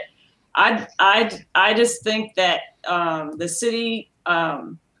gone. But I just think that the city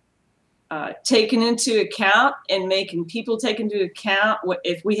taken into account and making people take into account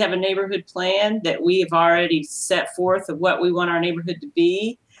if we have a neighborhood plan that we have already set forth of what we want our neighborhood to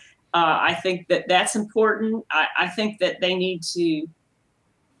be. I think that that's important. I think that they need to.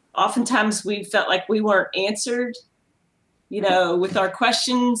 Oftentimes we felt like we weren't answered, with our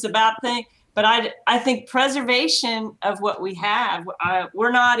questions about things. But I think preservation of what we have,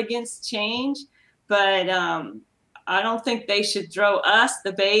 we're not against change, but I don't think they should throw us,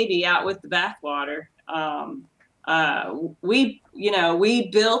 the baby, out with the bathwater. We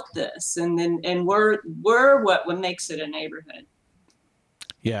built this, and we're what makes it a neighborhood.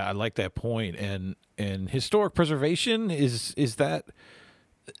 Yeah, I like that point. And historic preservation is that.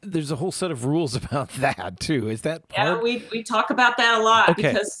 There's a whole set of rules about that too. Is that part? Yeah, we talk about that a lot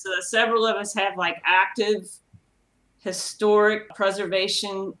because several of us have active historic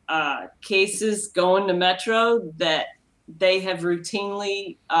preservation cases going to Metro that they have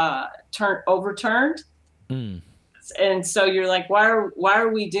routinely overturned. And so you're like, why are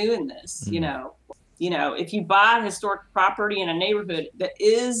we doing this? You know, if you buy historic property in a neighborhood that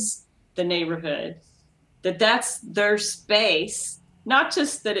is the neighborhood, that's their space, not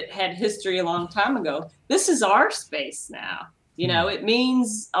just that it had history a long time ago. This is our space now. You know, it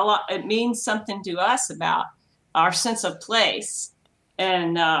means a lot. It means something to us about our sense of place.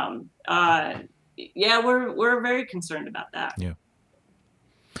 And we're very concerned about that. Yeah.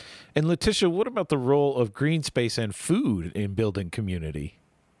 And Letitia, what about the role of green space and food in building community?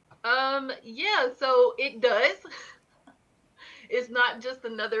 Yeah, so it does. It's not just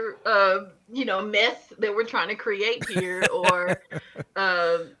another, mess that we're trying to create here or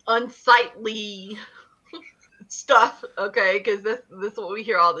unsightly stuff, okay? Because this is what we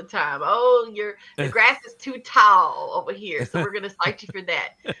hear all the time. Oh, your grass is too tall over here, so we're gonna cite you for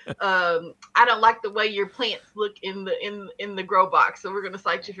that. I don't like the way your plants look in the grow box, so we're gonna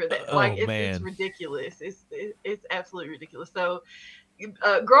cite you for that. It's ridiculous. It's absolutely ridiculous. So,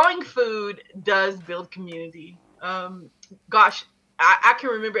 growing food does build community. Gosh, I can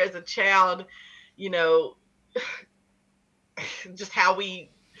remember as a child, just how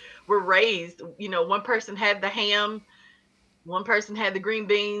we were raised. One person had the ham, one person had the green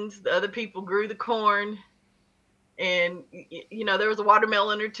beans, the other people grew the corn, and there was a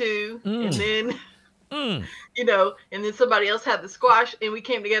watermelon or two, and then and then somebody else had the squash, and we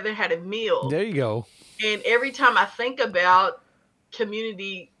came together and had a meal. There you go. And every time I think about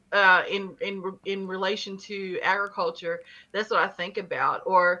community in relation to agriculture, that's what I think about,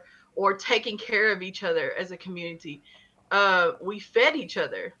 or taking care of each other as a community. We fed each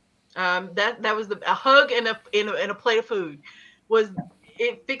other. That was a hug and a plate of food.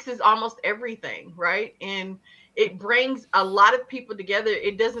 It fixes almost everything, right? And it brings a lot of people together.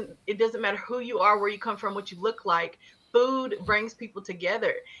 It doesn't matter who you are, where you come from, what you look like. Food brings people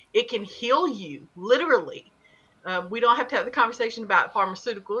together. It can heal you, literally. We don't have to have the conversation about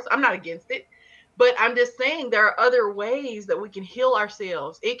pharmaceuticals. I'm not against it, but I'm just saying there are other ways that we can heal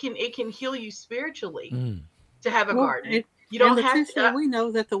ourselves. It can heal you spiritually to have a garden. You don't have to. We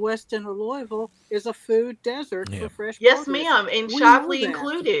know that the west end of Louisville is a food desert for fresh produce. Yes, ma'am, and Shively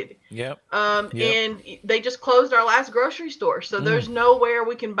included. Yep. And they just closed our last grocery store, so there's nowhere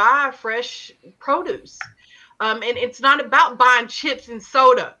we can buy fresh produce. And it's not about buying chips and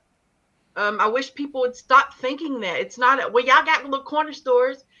soda. I wish people would stop thinking that. It's not y'all got little corner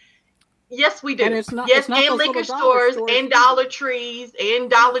stores. Yes, we do. And and liquor stores and Dollar Trees and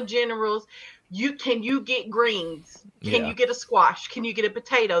Dollar Generals. Can you get greens? Can you get a squash? Can you get a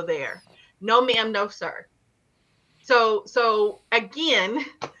potato there? No, ma'am, no, sir. So again,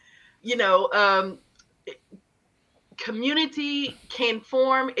 community can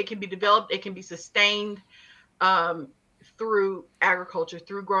form, it can be developed, it can be sustained through agriculture,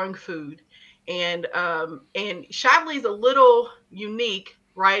 through growing food. And Shively is a little unique,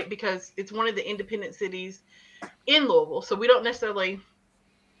 right? Because it's one of the independent cities in Louisville. So we don't necessarily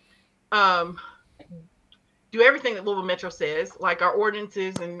do everything that Louisville Metro says, like our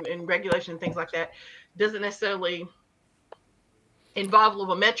ordinances and regulation and things like that doesn't necessarily involve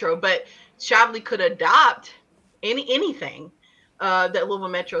Louisville Metro, but Shively could adopt anything that Louisville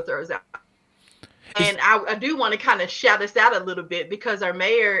Metro throws out. And I do want to kind of shout us out a little bit, because our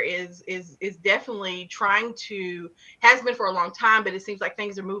mayor is definitely trying to, has been for a long time, but it seems like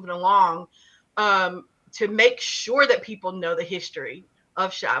things are moving along to make sure that people know the history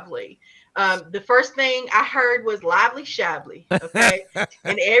of Shively. The first thing I heard was Lively Shively, okay?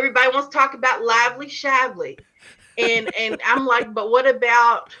 And everybody wants to talk about Lively Shively. And I'm like, but what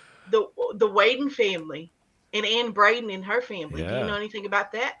about the Waden family and Ann Braden and her family? Yeah. Do you know anything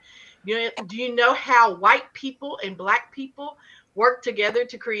about that? Do you know how white people and black people work together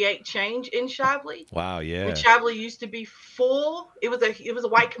to create change in Shively? Wow, yeah. When Shively used to be full, it was a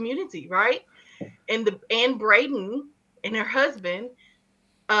white community, right? And the Ann Braden and her husband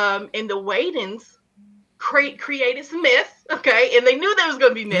and the Wadens created some mess, okay? And they knew there was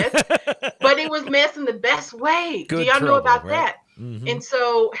going to be mess, but it was mess in the best way. Good Do y'all know about that? Mm-hmm. And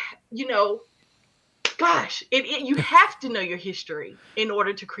so, gosh, you have to know your history in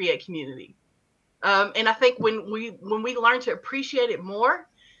order to create community. And I think when we learn to appreciate it more,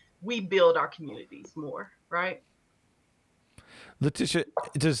 we build our communities more, right? Letitia,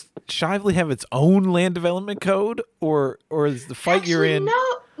 does Shively have its own land development code, or is the fight you're in? No.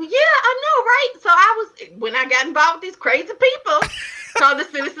 Yeah, I know, right? So when I got involved with these crazy people called the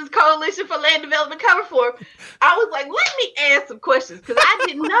Citizens Coalition for Land Development Cover Reform, I was like, let me ask some questions, because I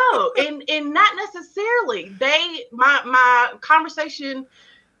didn't know. And not necessarily. My conversation,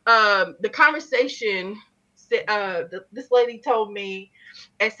 the conversation this lady told me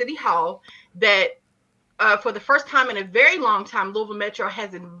at City Hall that for the first time in a very long time, Louisville Metro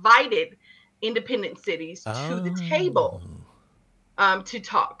has invited independent cities to the table to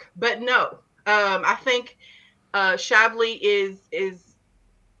talk. But no, I think Shively is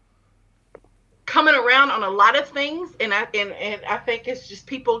coming around on a lot of things, and I think it's just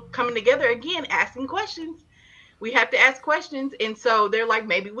people coming together again, asking questions. We have to ask questions, and so they're like,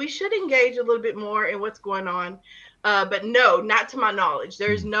 maybe we should engage a little bit more in what's going on. But no, not to my knowledge.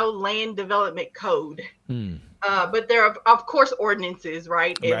 There's no land development code. But there are, of course, ordinances,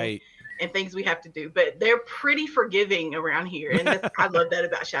 right? And things we have to do. But they're pretty forgiving around here. And I love that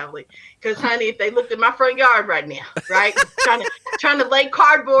about Shively. Because, honey, if they looked at my front yard right now, right? trying to lay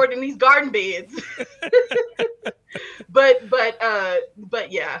cardboard in these garden beds.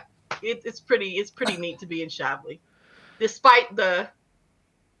 but yeah, it's pretty neat to be in Shively. Despite the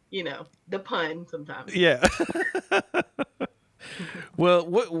pun sometimes. Yeah. Well,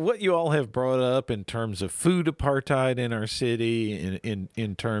 what you all have brought up in terms of food apartheid in our city,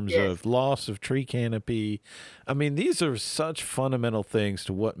 in terms of loss of tree canopy, I mean, these are such fundamental things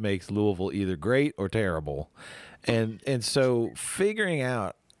to what makes Louisville either great or terrible. And so figuring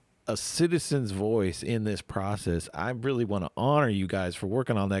out a citizen's voice in this process, I really want to honor you guys for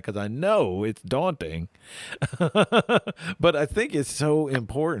working on that, because I know it's daunting, but I think it's so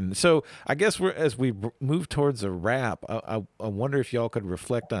important. So I guess as we move towards a wrap, I wonder if y'all could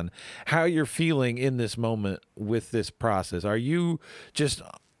reflect on how you're feeling in this moment with this process. Are you just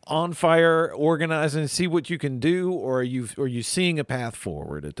on fire, organizing, see what you can do, or are you seeing a path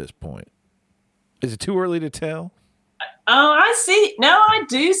forward at this point? Is it too early to tell? Oh, I see. No, I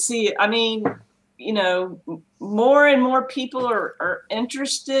do see it. I mean, more and more people are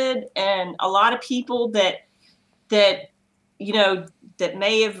interested, and a lot of people that may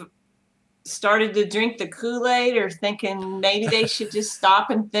have started to drink the Kool-Aid or thinking maybe they should just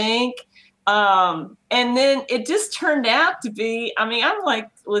stop and think. And then it just turned out to be, I mean, I'm like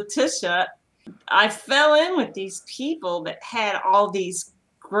Letitia, I fell in with these people that had all these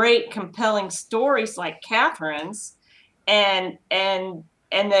great, compelling stories like Catherine's, and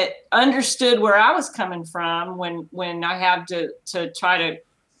that understood where I was coming from when I had to try to,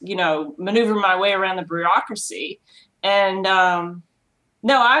 maneuver my way around the bureaucracy. And no,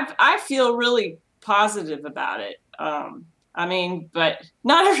 I feel really positive about it. I mean, but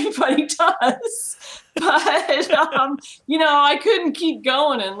not everybody does. But I couldn't keep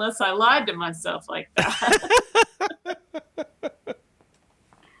going unless I lied to myself like that.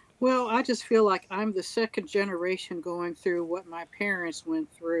 Well, I just feel like I'm the second generation going through what my parents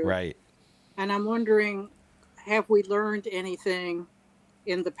went through. Right. And I'm wondering, have we learned anything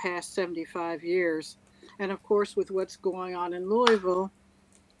in the past 75 years? And of course, with what's going on in Louisville,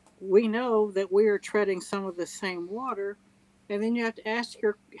 we know that we are treading some of the same water. And then you have to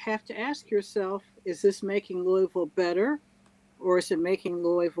ask yourself, is this making Louisville better, or is it making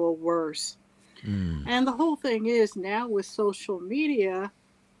Louisville worse? And the whole thing is, now with social media,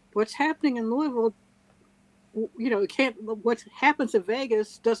 what's happening in Louisville, what happens in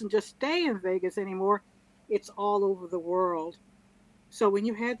Vegas doesn't just stay in Vegas anymore. It's all over the world. So when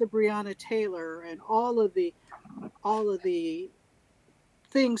you had the Breonna Taylor and all of the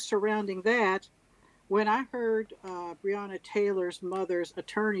things surrounding that, when I heard Breonna Taylor's mother's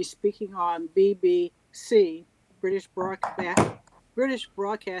attorney speaking on BBC, British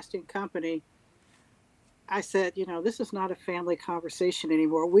Broadcasting Company, I said, this is not a family conversation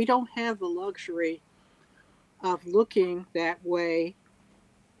anymore. We don't have the luxury of looking that way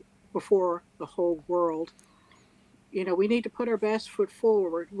before the whole world. We need to put our best foot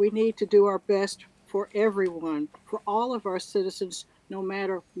forward. We need to do our best for everyone, for all of our citizens, no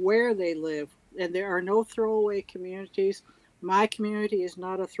matter where they live. And there are no throwaway communities. My community is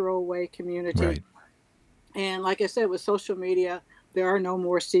not a throwaway community. Right. And like I said, with social media, there are no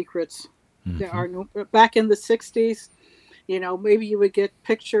more secrets. Mm-hmm. There are no, back in the 60s, maybe you would get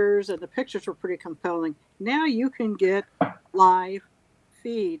pictures, and the pictures were pretty compelling. Now you can get live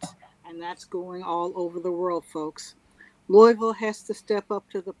feeds, and that's going all over the world, folks. Louisville has to step up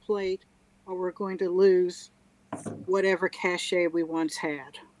to the plate, or we're going to lose whatever cachet we once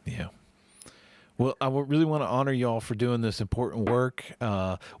had. Yeah. Well, I really want to honor y'all for doing this important work.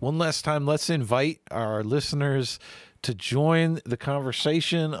 One last time, let's invite our listeners to join the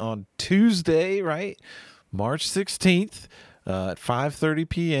conversation on Tuesday, right? March 16th at 5:30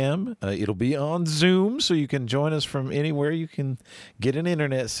 p.m. It'll be on Zoom, so you can join us from anywhere you can get an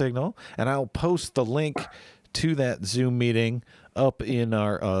internet signal. And I'll post the link to that Zoom meeting up in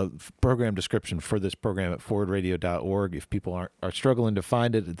our program description for this program at forwardradio.org if people are struggling to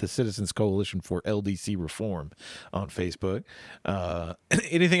find it, at the Citizens Coalition for LDC Reform on Facebook.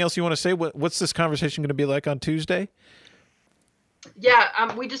 Anything else you want to say? What's this conversation going to be like on Tuesday?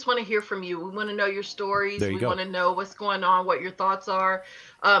 Yeah, we just want to hear from you. We want to know your stories. We want to know what's going on, what your thoughts are.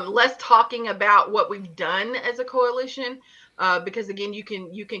 Less talking about what we've done as a coalition, because again, you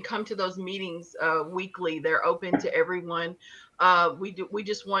can come to those meetings weekly. They're open to everyone. We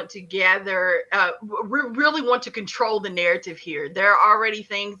just want to gather. We really want to control the narrative here. There are already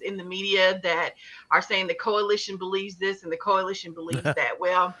things in the media that are saying the coalition believes this and the coalition believes that.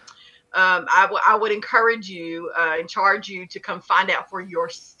 Well, I would encourage you and charge you to come find out for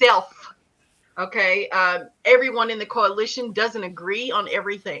yourself. Okay. Everyone in the coalition doesn't agree on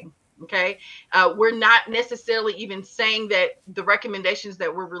everything. Okay. We're not necessarily even saying that the recommendations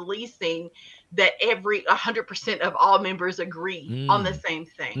that we're releasing, that 100% of all members agree on the same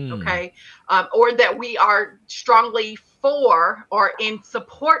thing. Okay. Or that we are strongly for or in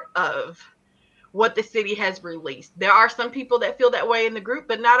support of what the city has released. There are some people that feel that way in the group,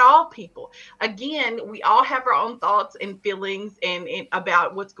 but not all people. Again, we all have our own thoughts and feelings and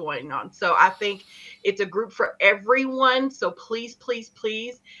about what's going on. So I think it's a group for everyone. So please, please,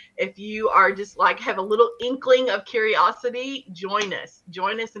 please, if you are just like have a little inkling of curiosity, join us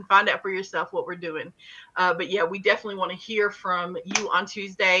and find out for yourself what we're doing. But yeah, we definitely want to hear from you on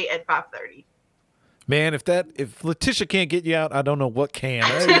Tuesday at 5:30. Man, if Letitia can't get you out, I don't know what can.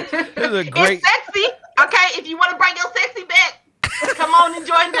 This is a great. It's sexy. Okay, if you want to bring your sexy back, come on and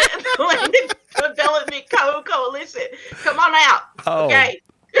join the Land Development Coalition. Come on out. Okay.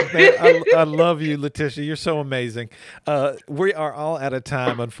 Man, I love you, Letitia. You're so amazing. We are all out of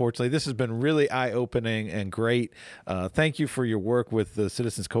time, unfortunately. This has been really eye-opening and great. Thank you for your work with the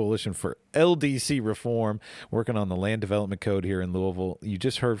Citizens Coalition for LDC Reform, working on the Land Development Code here in Louisville. You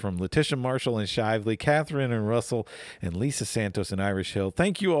just heard from Letitia Marshall and Shively, Catherine and Russell, and Lisa Santos and Irish Hill.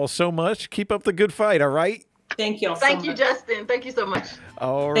 Thank you all so much. Keep up the good fight, all right? Thank you all Thank you, Justin. Thank you so much.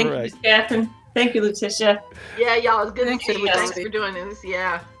 All Thank right. you, Catherine. Thank you, Letitia. Yeah, y'all. It's good to see you. Thanks for doing this.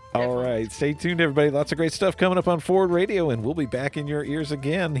 Yeah. All right. Stay tuned, everybody. Lots of great stuff coming up on Forward Radio, and we'll be back in your ears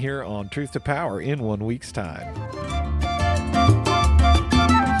again here on Truth to Power in 1 week's time.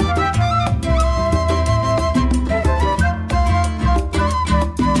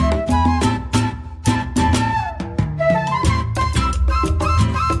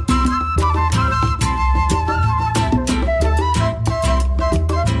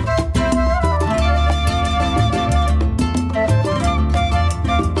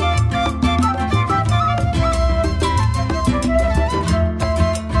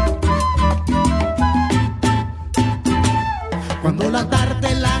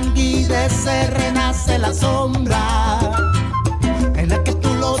 Se renace la sombra en la que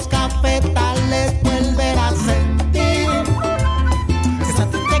tú los cafetales volverás a sentir esa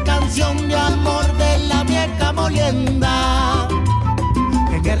triste canción de amor de la vieja molienda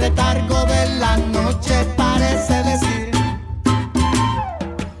que en el retardo de la noche parece decir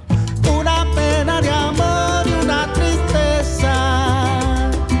una pena de amor y una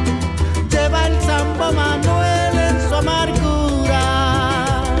tristeza lleva el Sambo Manuel en su amargura.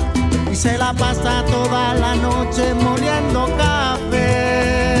 Se la pasa toda la noche moliendo café.